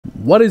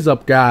What is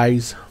up,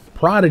 guys?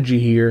 Prodigy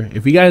here.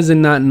 If you guys did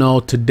not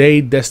know,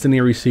 today Destiny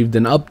received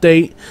an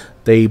update.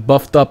 They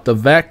buffed up the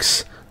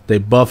Vex, they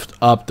buffed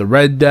up the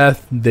Red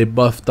Death, they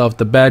buffed up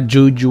the Bad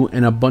JuJu,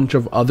 and a bunch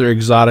of other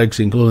exotics,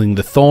 including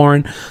the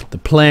Thorn, the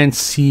Plant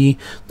Sea.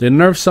 They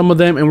nerfed some of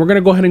them, and we're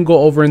gonna go ahead and go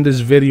over in this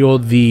video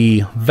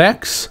the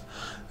Vex,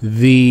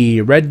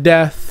 the Red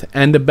Death,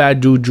 and the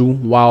Bad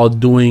JuJu while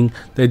doing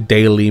the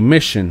daily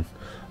mission.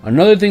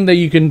 Another thing that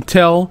you can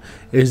tell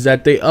is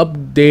that they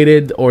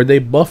updated, or they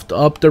buffed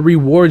up the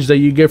rewards that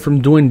you get from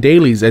doing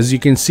dailies. As you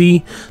can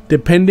see,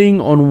 depending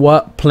on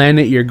what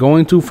planet you're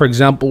going to, for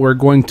example, we're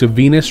going to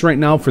Venus right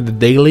now for the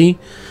daily,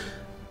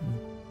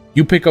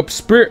 you pick up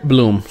Spirit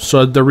Bloom.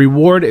 So the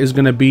reward is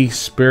going to be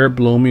Spirit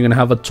Bloom. You're going to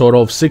have a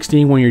total of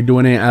 16 when you're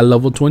doing it at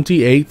level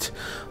 28,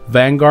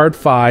 Vanguard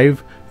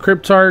 5,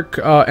 Cryptarch,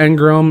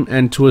 Engram,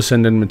 and 2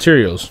 Ascendant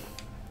materials.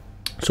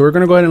 So we're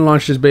going to go ahead and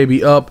launch this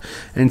baby up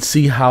and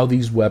see how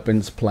these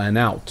weapons plan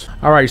out.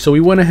 Alright, so we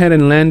went ahead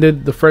and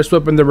landed. The first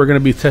weapon that we're going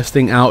to be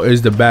testing out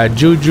is the Bad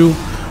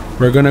JuJu.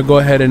 We're going to go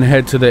ahead and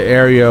head to the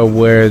area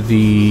where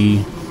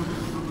the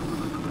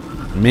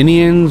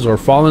minions or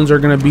Fallens are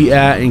going to be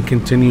at and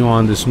continue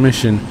on this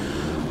mission.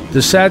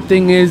 The sad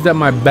thing is that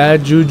my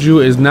Bad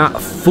JuJu is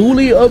not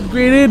fully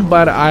upgraded,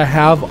 but I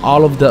have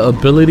all of the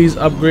abilities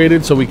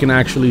upgraded so we can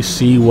actually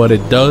see what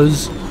it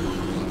does.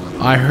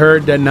 I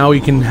heard that now we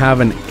can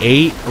have an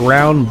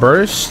 8-round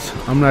burst.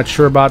 I'm not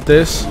sure about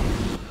this.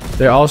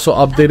 They also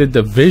updated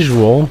the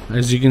visual.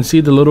 As you can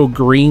see, the little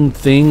green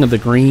thing, the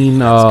green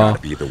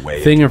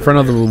thing in front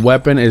of the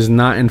weapon is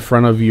not in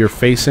front of your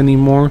face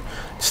anymore.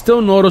 It's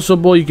still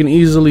noticeable. You can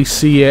easily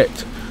see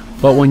it,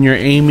 but when you're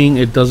aiming,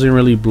 it doesn't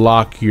really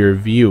block your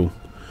view.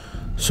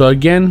 So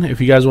again,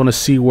 if you guys want to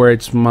see where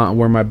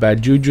my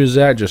Bad JuJu is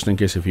at, just in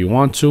case if you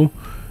want to,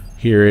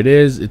 here it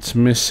is. It's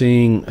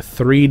missing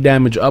 3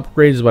 damage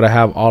upgrades, but I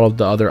have all of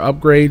the other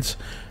upgrades,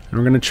 and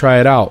we're gonna try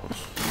it out.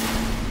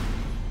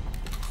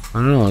 I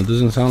don't know, it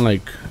doesn't sound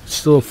like it's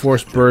still a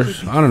force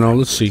burst. I don't know,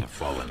 let's see.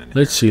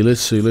 Let's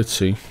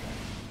see.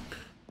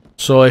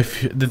 So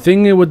if the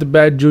thing with the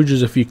Bad JuJu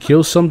is if you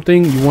kill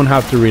something, you won't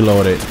have to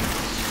reload it.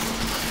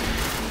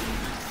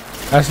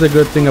 That's the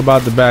good thing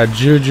about the Bad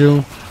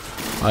JuJu.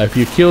 If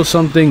you kill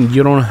something,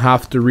 you don't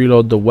have to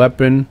reload the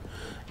weapon.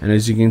 And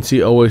as you can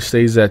see, always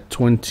stays at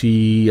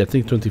 20, I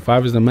think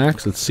 25 is the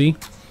max. Let's see,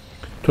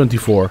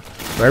 24.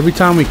 So every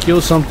time we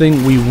kill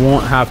something, we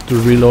won't have to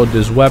reload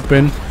this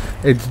weapon.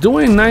 It's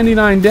doing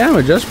 99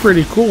 damage. That's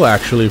pretty cool,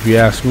 actually, if you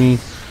ask me.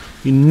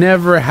 You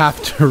never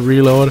have to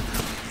reload.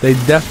 They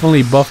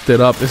definitely buffed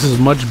it up. This is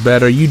much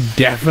better. You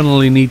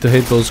definitely need to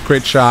hit those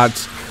crit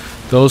shots.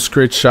 Those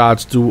crit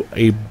shots do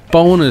a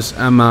bonus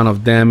amount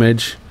of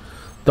damage.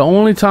 The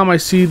only time I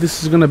see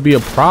this is going to be a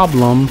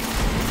problem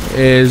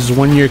is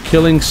when you're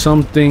killing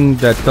something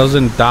that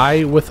doesn't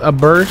die with a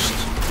burst,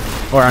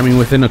 or I mean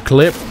within a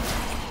clip.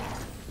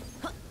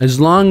 As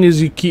long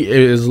as you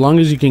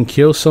can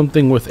kill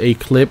something with a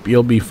clip,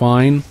 you'll be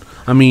fine.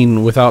 I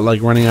mean, without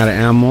like running out of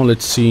ammo.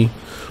 Let's see.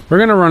 We're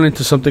gonna run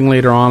into something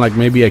later on, like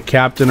maybe a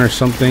captain or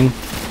something,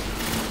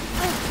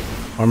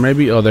 or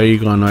maybe, oh, there you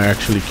go. No, I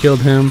actually killed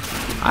him.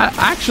 I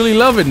actually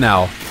love it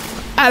now.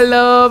 I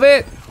love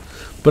it.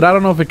 But I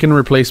don't know if it can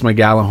replace my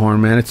Gallahorn,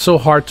 man. It's so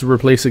hard to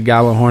replace a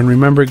Gallahorn.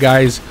 Remember,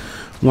 guys,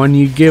 when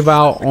you give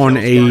out on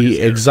a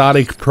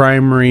exotic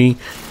primary,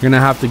 you're gonna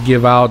have to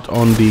give out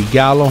on the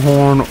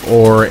Gallahorn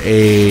or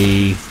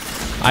a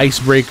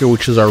Icebreaker,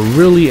 which is a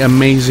really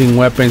amazing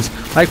weapons.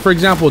 Like, for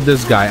example,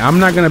 this guy. I'm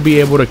not gonna be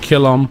able to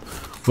kill him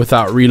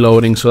without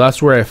reloading, so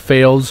that's where it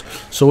fails.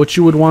 So what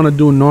you would want to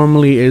do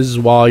normally is,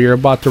 while you're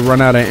about to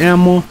run out of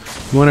ammo,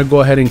 you want to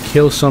go ahead and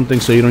kill something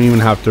so you don't even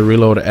have to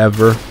reload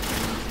ever.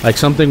 Like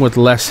something with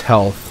less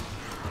health.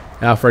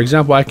 Now, for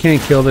example, I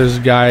can't kill this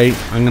guy.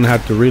 I'm gonna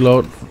have to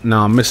reload.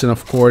 Now I'm missing,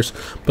 of course,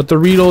 but the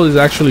reload is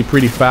actually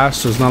pretty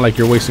fast, so it's not like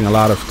you're wasting a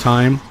lot of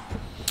time.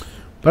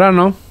 But I don't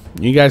know,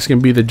 you guys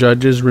can be the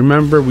judges.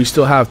 Remember, we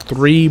still have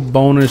 3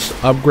 bonus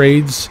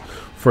upgrades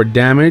for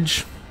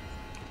damage.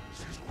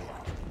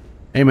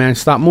 Hey man,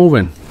 stop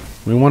moving.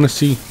 We want to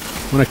see,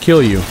 want to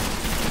kill you.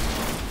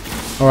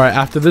 Alright,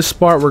 after this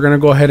part, we're gonna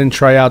go ahead and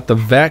try out the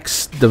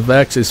Vex. The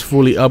Vex is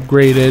fully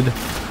upgraded.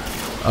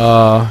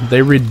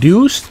 They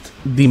reduced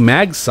the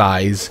mag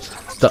size.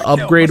 The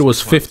upgrade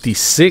was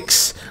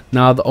 56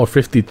 now, or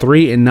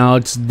 53, and now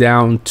it's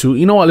down to,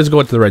 you know what, let's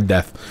go to the Red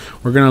Death.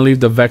 We're gonna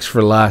leave the Vex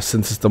for last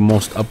since it's the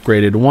most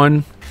upgraded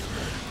one.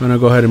 I'm gonna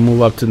go ahead and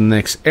move up to the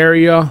next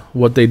area.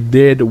 What they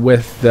did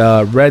with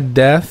the Red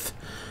Death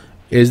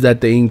is that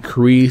they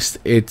increased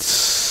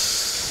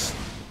its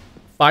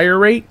fire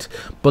rate,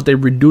 but they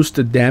reduced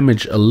the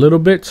damage a little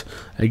bit.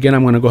 Again,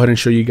 I'm gonna go ahead and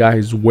show you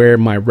guys where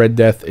my Red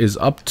Death is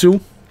up to.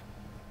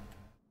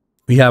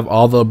 We have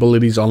all the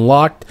abilities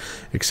unlocked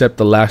except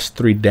the last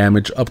 3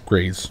 damage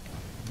upgrades.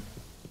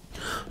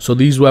 So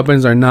these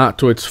weapons are not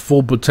to its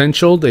full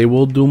potential. They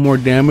will do more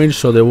damage,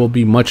 so they will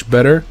be much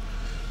better.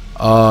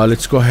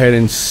 Let's go ahead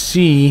and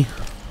see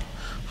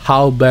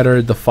how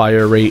better the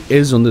fire rate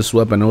is on this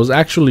weapon. It was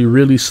actually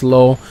really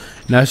slow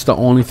that's the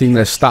only thing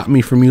that stopped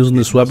me from using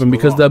this weapon,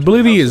 because the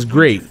ability is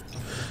great.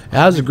 It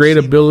has a great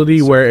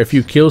ability where if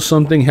you kill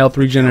something, health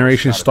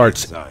regeneration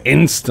starts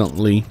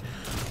instantly.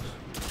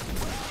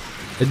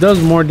 It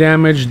does more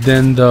damage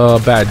than the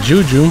bad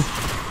JuJu,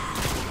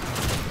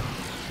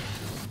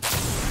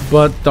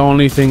 but the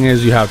only thing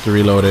is you have to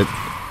reload it.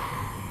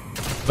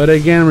 But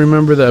again,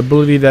 remember the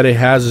ability that it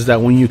has is that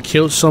when you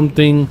kill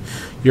something,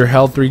 your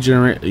health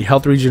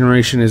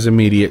regeneration is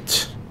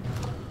immediate.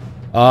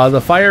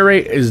 The fire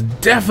rate is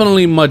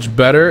definitely much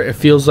better. It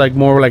feels like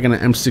more like an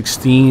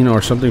M16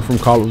 or something from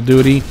Call of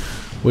Duty,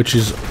 which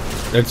is,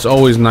 it's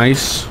always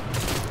nice.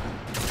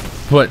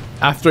 But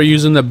after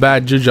using the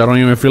bad JuJu, I don't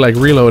even feel like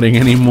reloading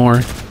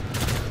anymore.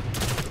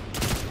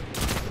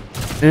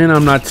 And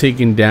I'm not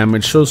taking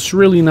damage, so it's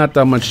really not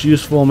that much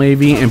useful.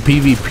 Maybe in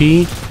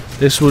PvP,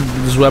 this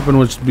weapon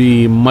would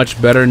be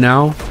much better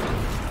now.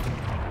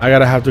 I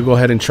gotta have to go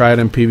ahead and try it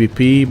in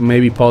PvP.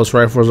 Maybe pulse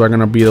rifles are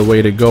gonna be the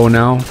way to go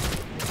now.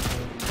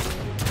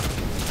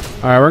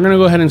 Alright, we're gonna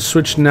go ahead and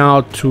switch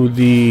now to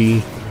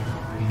the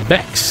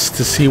Vex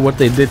to see what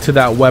they did to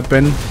that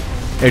weapon.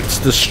 It's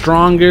the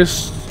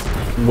strongest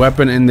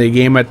weapon in the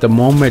game at the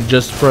moment,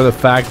 just for the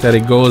fact that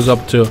it goes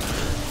up to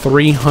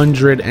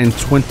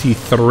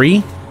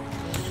 323.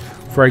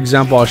 For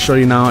example, I'll show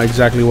you now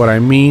exactly what I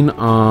mean.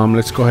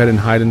 Let's go ahead and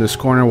hide in this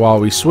corner while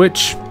we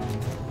switch.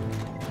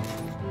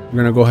 We're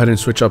gonna go ahead and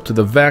switch up to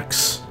the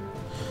Vex.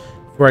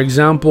 For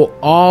example,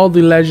 all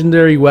the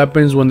legendary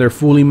weapons, when they're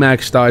fully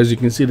maxed out, as you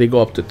can see, they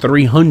go up to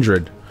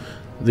 300.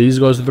 These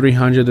goes to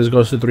 300, this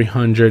goes to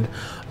 300.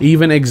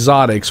 Even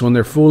exotics, when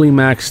they're fully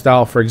maxed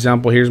out, for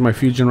example, here's my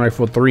fusion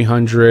rifle,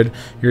 300.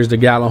 Here's the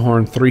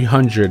Gallahorn,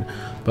 300.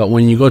 But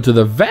when you go to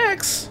the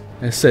Vex,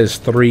 it says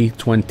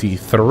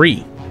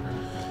 323.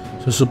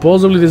 So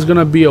supposedly there's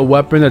gonna be a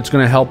weapon that's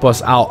gonna help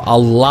us out a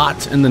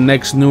lot in the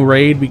next new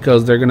raid,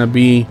 because they're gonna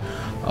be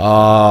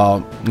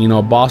you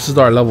know, bosses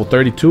that are level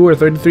 32 or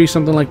 33,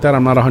 something like that.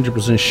 I'm not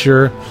 100%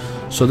 sure.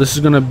 So this is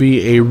going to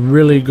be a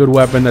really good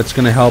weapon that's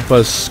going to help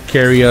us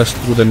carry us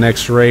through the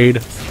next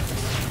raid.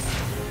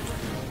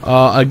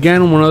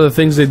 Again, one of the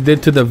things they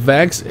did to the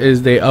Vex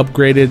is they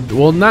upgraded,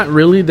 well, not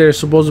really, there's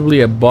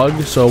supposedly a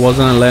bug, so it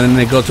wasn't letting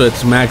it go to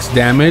its max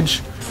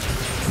damage,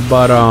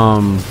 but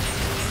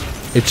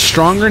it's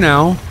stronger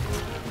now,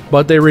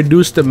 but they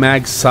reduced the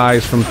mag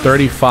size from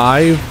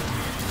 35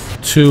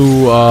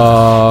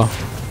 to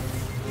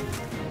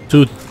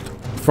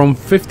from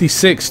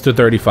 56 to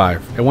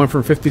 35. It went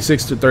from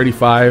 56 to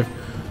 35.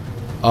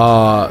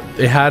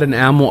 It had an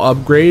ammo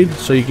upgrade,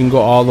 so you can go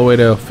all the way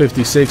to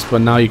 56,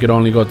 but now you could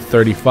only go to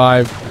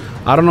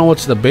 35. I don't know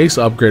what's the base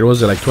upgrade.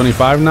 Was it like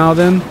 25 now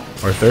then,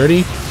 or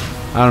 30?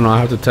 I don't know. I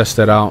have to test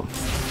that out.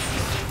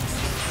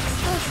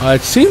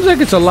 It seems like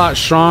it's a lot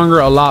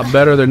stronger, a lot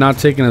better. They're not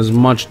taking as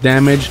much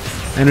damage.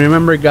 And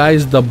remember,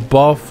 guys, the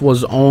buff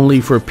was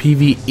only for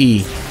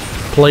PvE.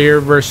 Player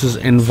versus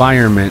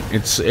environment.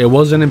 It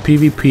wasn't in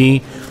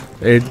PvP.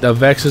 The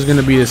Vex is going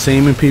to be the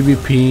same in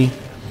PvP,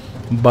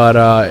 but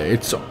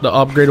the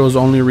upgrade was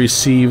only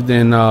received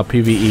in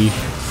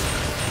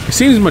PvE. It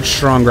seems much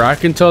stronger. I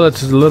can tell that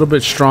it's a little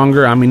bit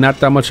stronger. I mean, not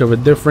that much of a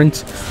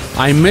difference.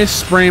 I miss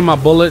spraying my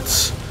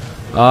bullets.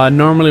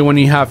 Normally, when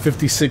you have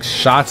 56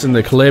 shots in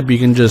the clip, you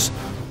can just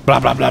blah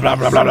blah blah blah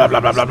blah blah blah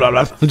blah blah blah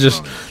blah.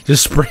 Just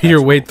spray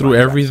your way through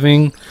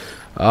everything.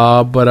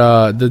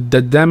 But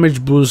the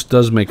damage boost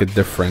does make a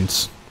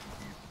difference.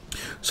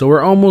 So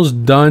we're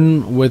almost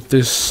done with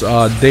this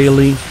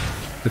daily.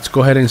 Let's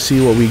go ahead and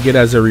see what we get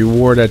as a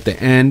reward at the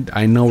end.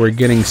 I know we're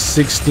getting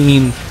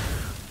 16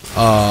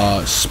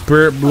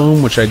 Spirit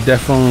Bloom, which I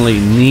definitely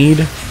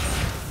need.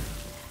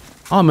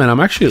 Oh man, I'm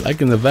actually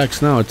liking the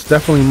Vex now. It's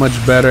definitely much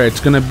better. It's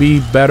gonna be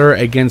better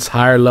against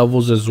higher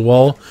levels as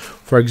well.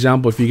 For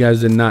example, if you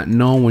guys did not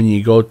know, when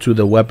you go to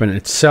the weapon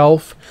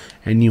itself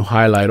and you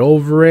highlight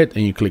over it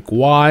and you click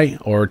Y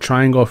or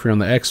triangle if you're on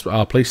the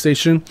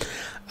PlayStation,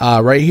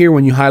 right here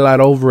when you highlight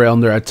over it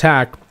under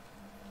attack,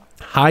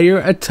 higher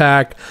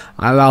attack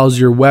allows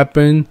your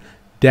weapon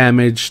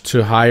damage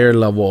to higher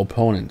level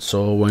opponents.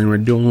 So when we're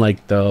doing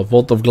like the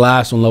Vault of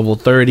Glass on level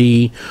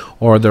 30,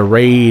 or the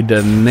raid,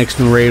 the next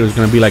new raid was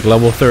going to be like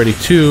level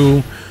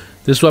 32,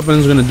 this weapon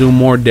is going to do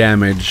more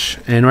damage.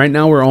 And right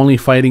now we're only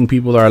fighting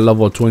people that are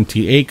level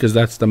 28, because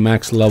that's the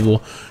max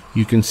level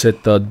you can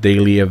set the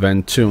daily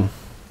event to.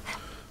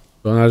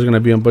 So now there's going to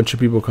be a bunch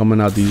of people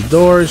coming out these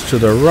doors to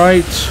the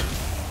right.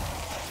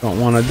 Don't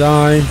want to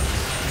die.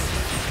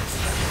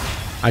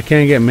 I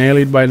can't get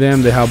meleeed by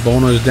them. They have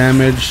bonus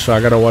damage, so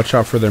I gotta watch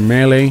out for their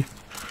melee.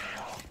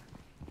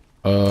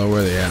 Where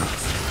are they at?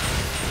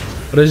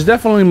 But it's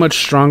definitely much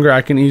stronger.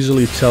 I can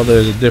easily tell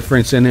there's a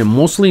difference in it,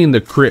 mostly in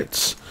the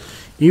crits.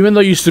 Even though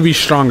it used to be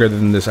stronger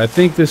than this. I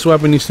think this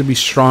weapon used to be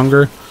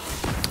stronger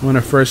when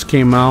it first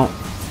came out.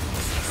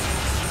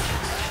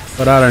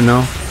 But I don't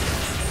know.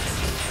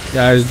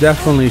 Yeah, it's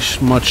definitely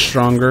much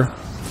stronger.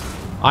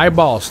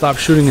 Eyeball, stop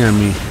shooting at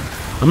me.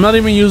 I'm not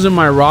even using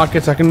my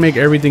rockets. I can make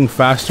everything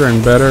faster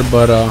and better,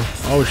 but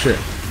oh shit.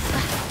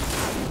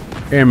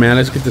 Here man,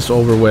 let's get this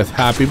over with.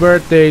 Happy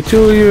birthday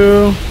to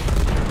you.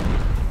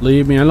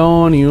 Leave me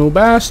alone, you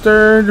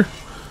bastard.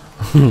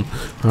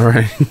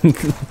 Alright.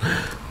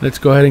 Let's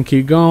go ahead and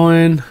keep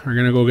going. We're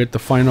gonna go get the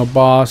final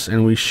boss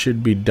and we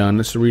should be done.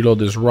 Let's reload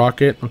this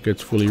rocket. Okay,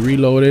 it's fully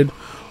reloaded.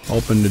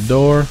 Open the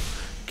door.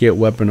 Get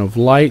weapon of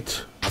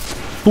light.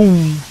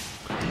 Boom.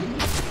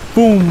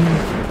 Boom.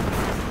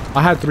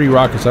 I had 3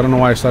 rockets. I don't know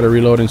why I started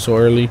reloading so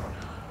early.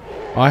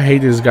 Oh, I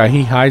hate this guy.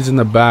 He hides in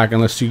the back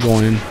unless you go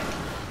in.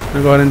 I'm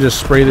gonna go ahead and just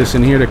spray this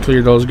in here to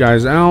clear those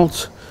guys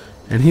out.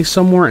 And he's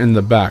somewhere in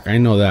the back. I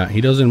know that.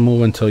 He doesn't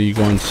move until you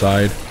go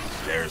inside.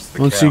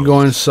 Once you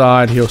go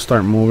inside, he'll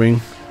start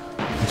moving.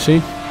 You see?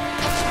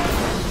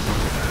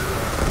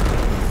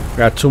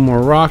 Got 2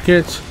 more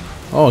rockets.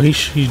 Oh,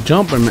 he's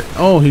jumping.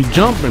 Oh, he's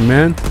jumping,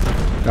 man.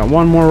 Got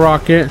 1 more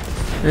rocket.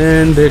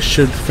 And this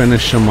should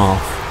finish him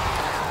off.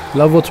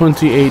 Level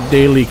 28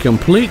 daily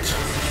complete.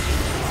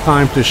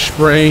 Time to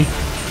spray.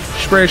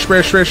 Spray,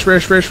 spray, spray, spray,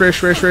 spray, spray,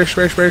 spray, spray,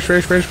 spray, spray,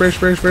 spray, spray, spray,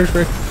 spray, spray,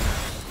 spray.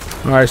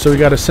 Alright, so we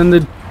got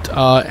ascended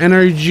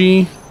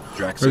energy.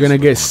 We're gonna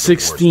get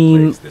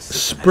 16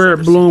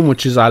 Spirit Bloom,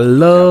 which is I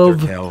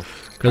love,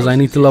 because I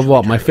need to level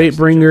up my Fate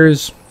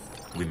Bringers.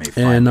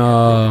 And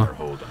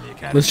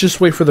let's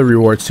just wait for the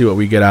reward, see what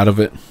we get out of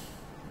it.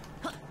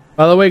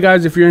 By the way,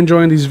 guys, if you're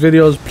enjoying these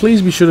videos,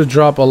 please be sure to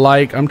drop a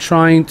like. I'm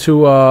trying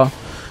to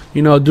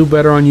you know, do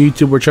better on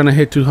YouTube. We're trying to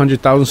hit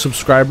 200,000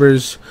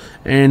 subscribers,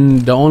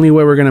 and the only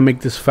way we're gonna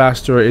make this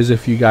faster is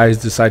if you guys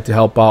decide to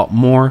help out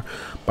more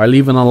by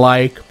leaving a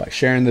like, by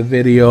sharing the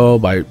video,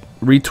 by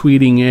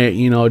retweeting it,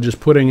 you know, just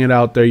putting it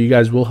out there. You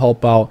guys will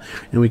help out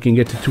and we can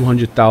get to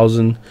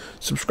 200,000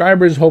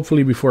 subscribers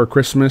hopefully before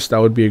Christmas. That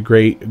would be a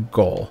great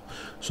goal.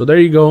 So there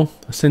you go,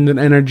 ascendant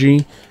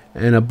energy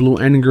and a blue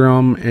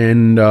engram.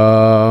 And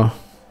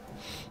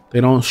they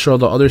don't show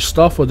the other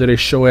stuff, or did they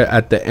show it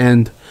at the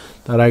end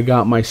that I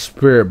got my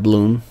Spirit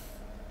Bloom?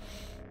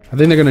 I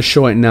think they're gonna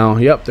show it now.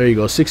 Yep, there you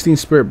go, 16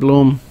 Spirit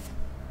Bloom.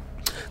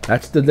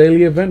 That's the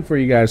daily event for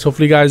you guys.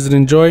 Hopefully you guys did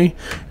enjoy.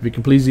 If you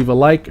can please leave a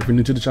like. If you're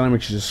new to the channel,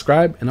 make sure you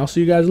subscribe, and I'll see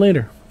you guys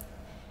later.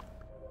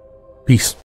 Peace.